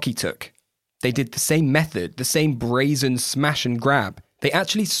ones Oki took. They did the same method, the same brazen smash and grab. They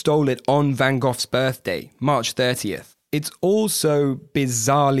actually stole it on Van Gogh's birthday, March 30th. It's all so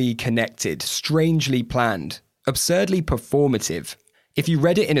bizarrely connected, strangely planned, absurdly performative. If you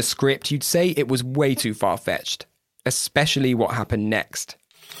read it in a script, you'd say it was way too far-fetched, especially what happened next.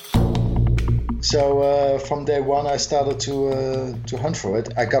 So from day one, I started to hunt for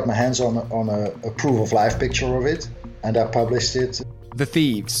it. I got my hands on a proof-of-life picture of it, and I published it. The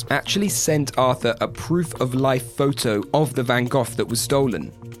thieves actually sent Arthur a proof-of-life photo of the Van Gogh that was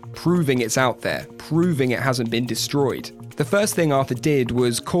stolen, proving it's out there, proving it hasn't been destroyed. The first thing Arthur did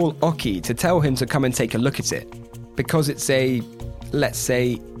was call Oki to tell him to come and take a look at it, because it's a, let's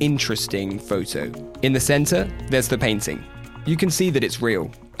say, interesting photo. In the centre, there's the painting. You can see that it's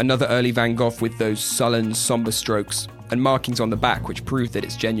real. Another early Van Gogh with those sullen, sombre strokes, and markings on the back which prove that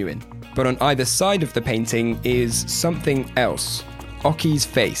it's genuine. But on either side of the painting is something else. Oki's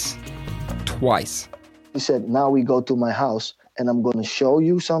face. Twice. He said, now we go to my house and I'm going to show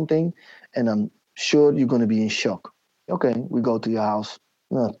you something and I'm sure you're going to be in shock. Okay, we go to your house.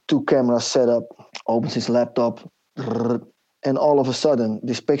 2 cameras set up, opens his laptop, and all of a sudden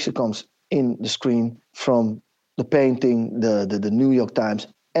this picture comes in the screen from the painting, the New York Times,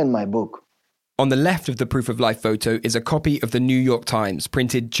 and my book. On the left of the proof-of-life photo is a copy of the New York Times,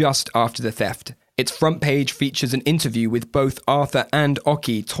 printed just after the theft. Its front page features an interview with both Arthur and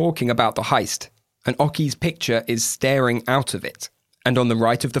Oki talking about the heist, and Oki's picture is staring out of it. And on the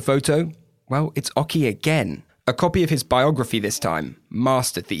right of the photo, well, it's Oki again. A copy of his biography this time,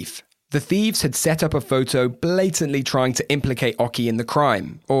 Master Thief. The thieves had set up a photo blatantly trying to implicate Oki in the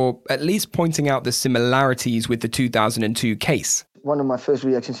crime, or at least pointing out the similarities with the 2002 case. One of my first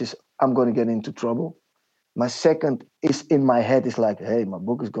reactions is, I'm going to get into trouble. My second is in my head is like, hey, my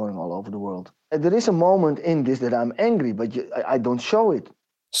book is going all over the world. There is a moment in this that I'm angry, but I don't show it.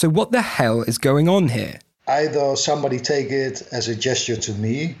 So what the hell is going on here? Either somebody take it as a gesture to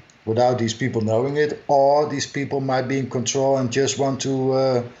me, without these people knowing it, or these people might be in control and just want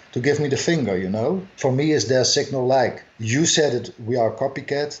to give me the finger, you know? For me, it's their signal like, you said it, we are a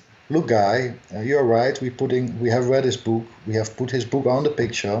copycat. Look, guy, you're right, we have read his book, we have put his book on the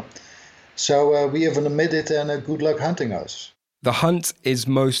picture, so we have admitted and good luck hunting us. The hunt is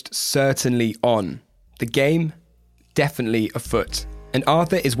most certainly on. The game, definitely afoot. And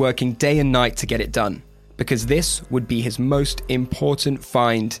Arthur is working day and night to get it done, because this would be his most important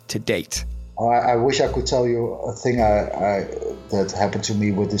find to date. I wish I could tell you a thing that happened to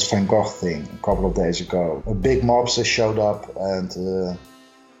me with this Van Gogh thing a couple of days ago. A big mobster showed up and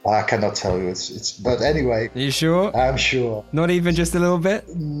I cannot tell you. But anyway. Are you sure? I'm sure. Not even just a little bit?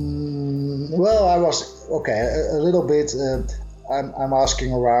 Well, I was a little bit. I'm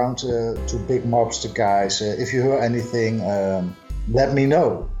asking around to big mobster guys. If you hear anything, let me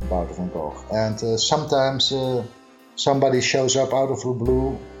know about Van Gogh. And sometimes somebody shows up out of the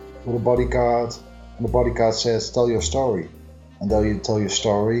blue with a bodyguard, and the bodyguard says, "Tell your story." And then you tell your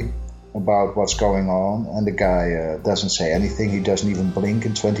story about what's going on, and the guy doesn't say anything. He doesn't even blink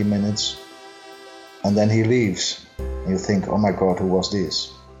in 20 minutes, and then he leaves. And you think, "Oh my God, who was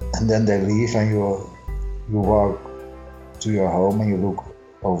this?" And then they leave, and you walk to your home, and you look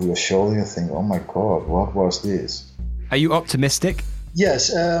over your shoulder, and you think, "Oh my God, what was this?" Are you optimistic? Yes,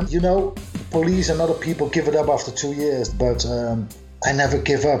 the police and other people give it up after 2 years, but I never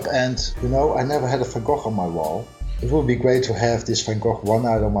give up, and I never had a Van Gogh on my wall. It would be great to have this Van Gogh one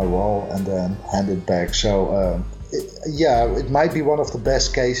night on my wall and then hand it back. So, it might be one of the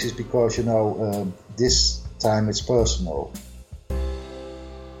best cases because, this time it's personal.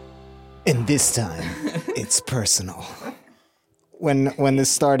 And this time, it's personal. When this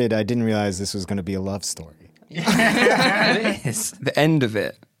started, I didn't realize this was going to be a love story. It is. The end of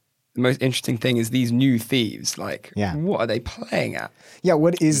it, the most interesting thing is these new thieves. What are they playing at? Yeah,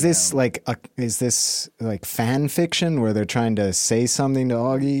 what is this like? Is this like fan fiction where they're trying to say something to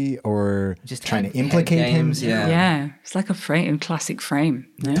Augie or just trying to implicate him? Yeah, it's like a classic frame.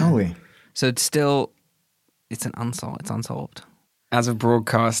 Yeah. Totally. So it's unsolved. As of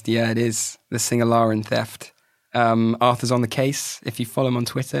broadcast, it is the Singalaren theft. Arthur's on the case. If you follow him on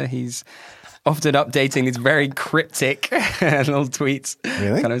Twitter, he's often updating these very cryptic little tweets.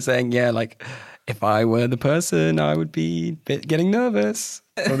 Really? Kind of saying, if I were the person, I would be getting nervous.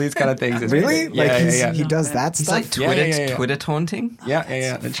 All these kind of things. It's really? He does that He's stuff? Like Twitter taunting?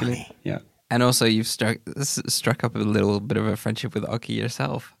 Yeah, literally. Yeah. And also you've struck up a little bit of a friendship with Augie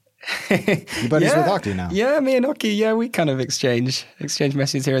yourself. You buddies with Augie now? Yeah, me and Augie, we kind of exchange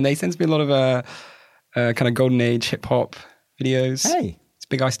messages here and there. He sends me a lot of kind of golden age hip hop videos. Hey.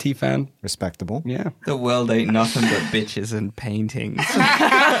 Big Ice-T fan. Respectable. Yeah. The world ain't nothing but bitches and paintings.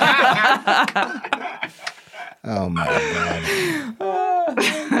 Oh my God.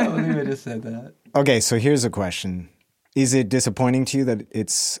 I only would have said that. Okay, so here's a question. Is it disappointing to you that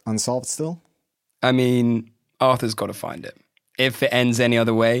it's unsolved still? I mean, Arthur's got to find it. If it ends any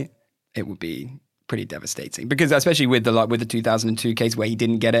other way, it would be pretty devastating. Because especially with the 2002 case where he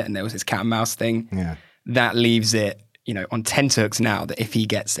didn't get it and there was this cat and mouse thing, that leaves it on tenterhooks now that if he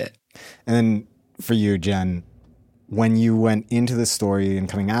gets it. And then for you, Jen, when you went into the story and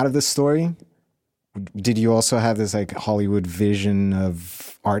coming out of the story, did you also have this like Hollywood vision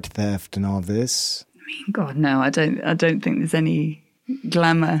of art theft and all of this? I mean, God, no, I don't think there's any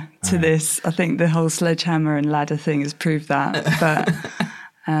glamour to this. I think the whole sledgehammer and ladder thing has proved that. But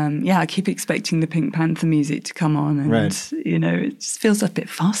I keep expecting the Pink Panther music to come on and, it just feels a bit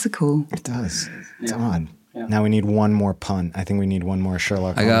farcical. It does. It's odd. Yeah. Now we need one more pun. I think we need one more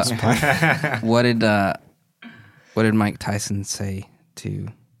Sherlock Holmes pun. What did Mike Tyson say to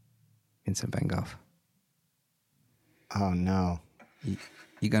Vincent Van Gogh? Oh no!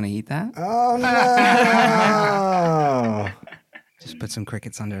 You gonna eat that? Oh no! Just put some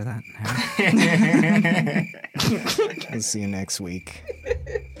crickets under that. I'll see you next week.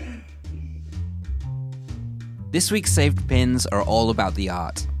 This week's Saved Pins are all about the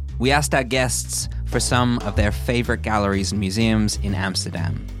art. We asked our guests for some of their favorite galleries and museums in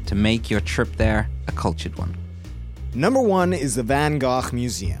Amsterdam to make your trip there a cultured one. Number 1 is the Van Gogh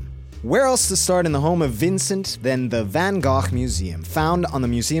Museum. Where else to start in the home of Vincent than the Van Gogh Museum, found on the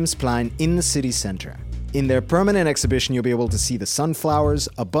Museumsplein in the city center. In their permanent exhibition, you'll be able to see the sunflowers,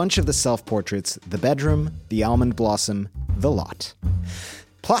 a bunch of the self-portraits, the bedroom, the almond blossom, the lot.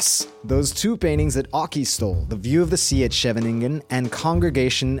 Plus, those 2 paintings that Augie stole, the view of the sea at Scheveningen and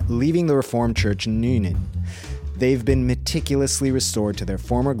Congregation leaving the Reformed Church in Nuenen. They've been meticulously restored to their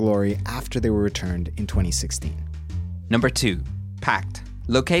former glory after they were returned in 2016. Number 2, Pact.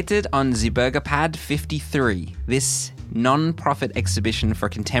 Located on Zeeburgerpad 53, this non-profit exhibition for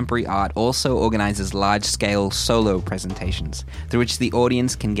contemporary art also organizes large-scale solo presentations through which the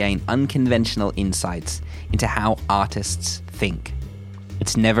audience can gain unconventional insights into how artists think.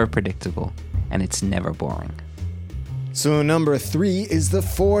 It's never predictable, and it's never boring. So number 3 is the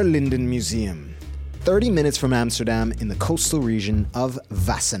Voorlinden Museum. 30 minutes from Amsterdam in the coastal region of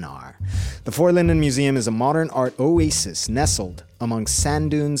Wassenaar. The Voorlinden Museum is a modern art oasis nestled among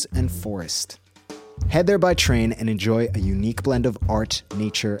sand dunes and forest. Head there by train and enjoy a unique blend of art,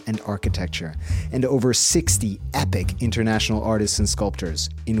 nature, and architecture, and over 60 epic international artists and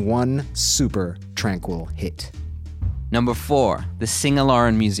sculptors in one super tranquil hit. Number 4, the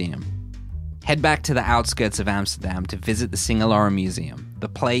Singeloren Museum. Head back to the outskirts of Amsterdam to visit the Singeloren Museum, the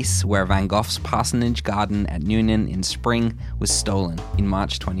place where Van Gogh's parsonage garden at Nuenen in spring was stolen in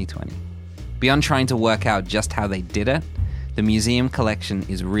March 2020. Beyond trying to work out just how they did it, the museum collection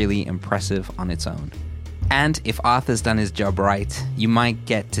is really impressive on its own. And if Arthur's done his job right, you might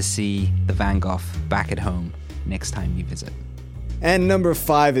get to see the Van Gogh back at home next time you visit. And number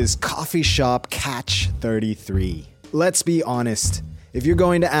 5 is Coffee Shop Catch 33. Let's be honest. If you're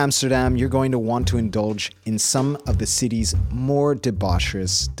going to Amsterdam, you're going to want to indulge in some of the city's more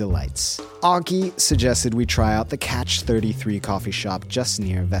debaucherous delights. Aki suggested we try out the Catch 33 coffee shop just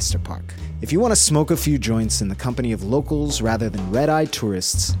near Westerpark. If you want to smoke a few joints in the company of locals rather than red-eyed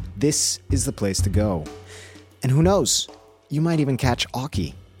tourists, this is the place to go. And who knows, you might even catch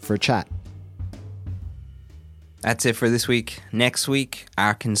Aki for a chat. That's it for this week. Next week,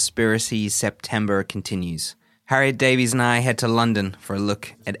 our Conspiracy September continues. Harriet Davies and I head to London for a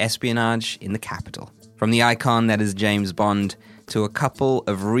look at espionage in the capital. From the icon that is James Bond to a couple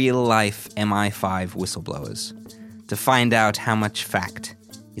of real-life MI5 whistleblowers to find out how much fact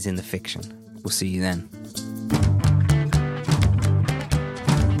is in the fiction. We'll see you then.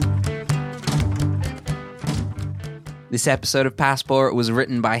 This episode of Passport was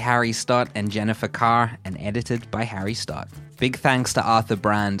written by Harry Stott and Jennifer Carr and edited by Harry Stott. Big thanks to Arthur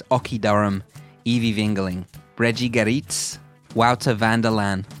Brand, Oki Durham, Evie Vingeling, Reggie Garitz, Wouter van der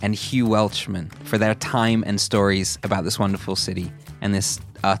Laan, and Hugh Welchman for their time and stories about this wonderful city and this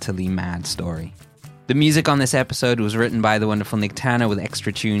utterly mad story. The music on this episode was written by the wonderful Nick Turner with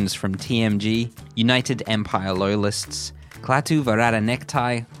extra tunes from TMG, United Empire Loyalists, Klaatu Varada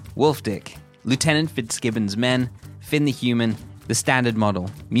Necktie, Wolf Dick, Lieutenant Fitzgibbon's Men, Finn the Human, The Standard Model,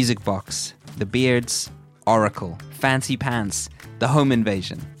 Music Box, The Beards, Oracle, Fancy Pants, The Home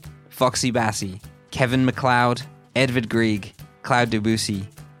Invasion, Foxy Bassey, Kevin MacLeod, Edvard Grieg, Claude Debussy,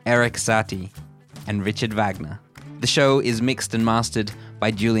 Eric Satie, and Richard Wagner. The show is mixed and mastered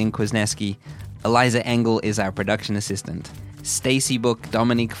by Julian Kwasniewski. Eliza Engel is our production assistant. Stacey Book,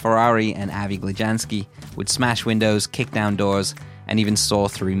 Dominique Ferrari, and Avi Glajansky would smash windows, kick down doors, and even saw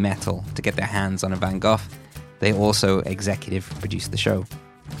through metal to get their hands on a Van Gogh. They also executive produce the show,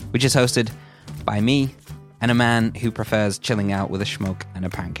 which is hosted by me and a man who prefers chilling out with a schmoke and a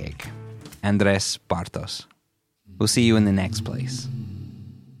pancake, Andres Bartos. We'll see you in the next place.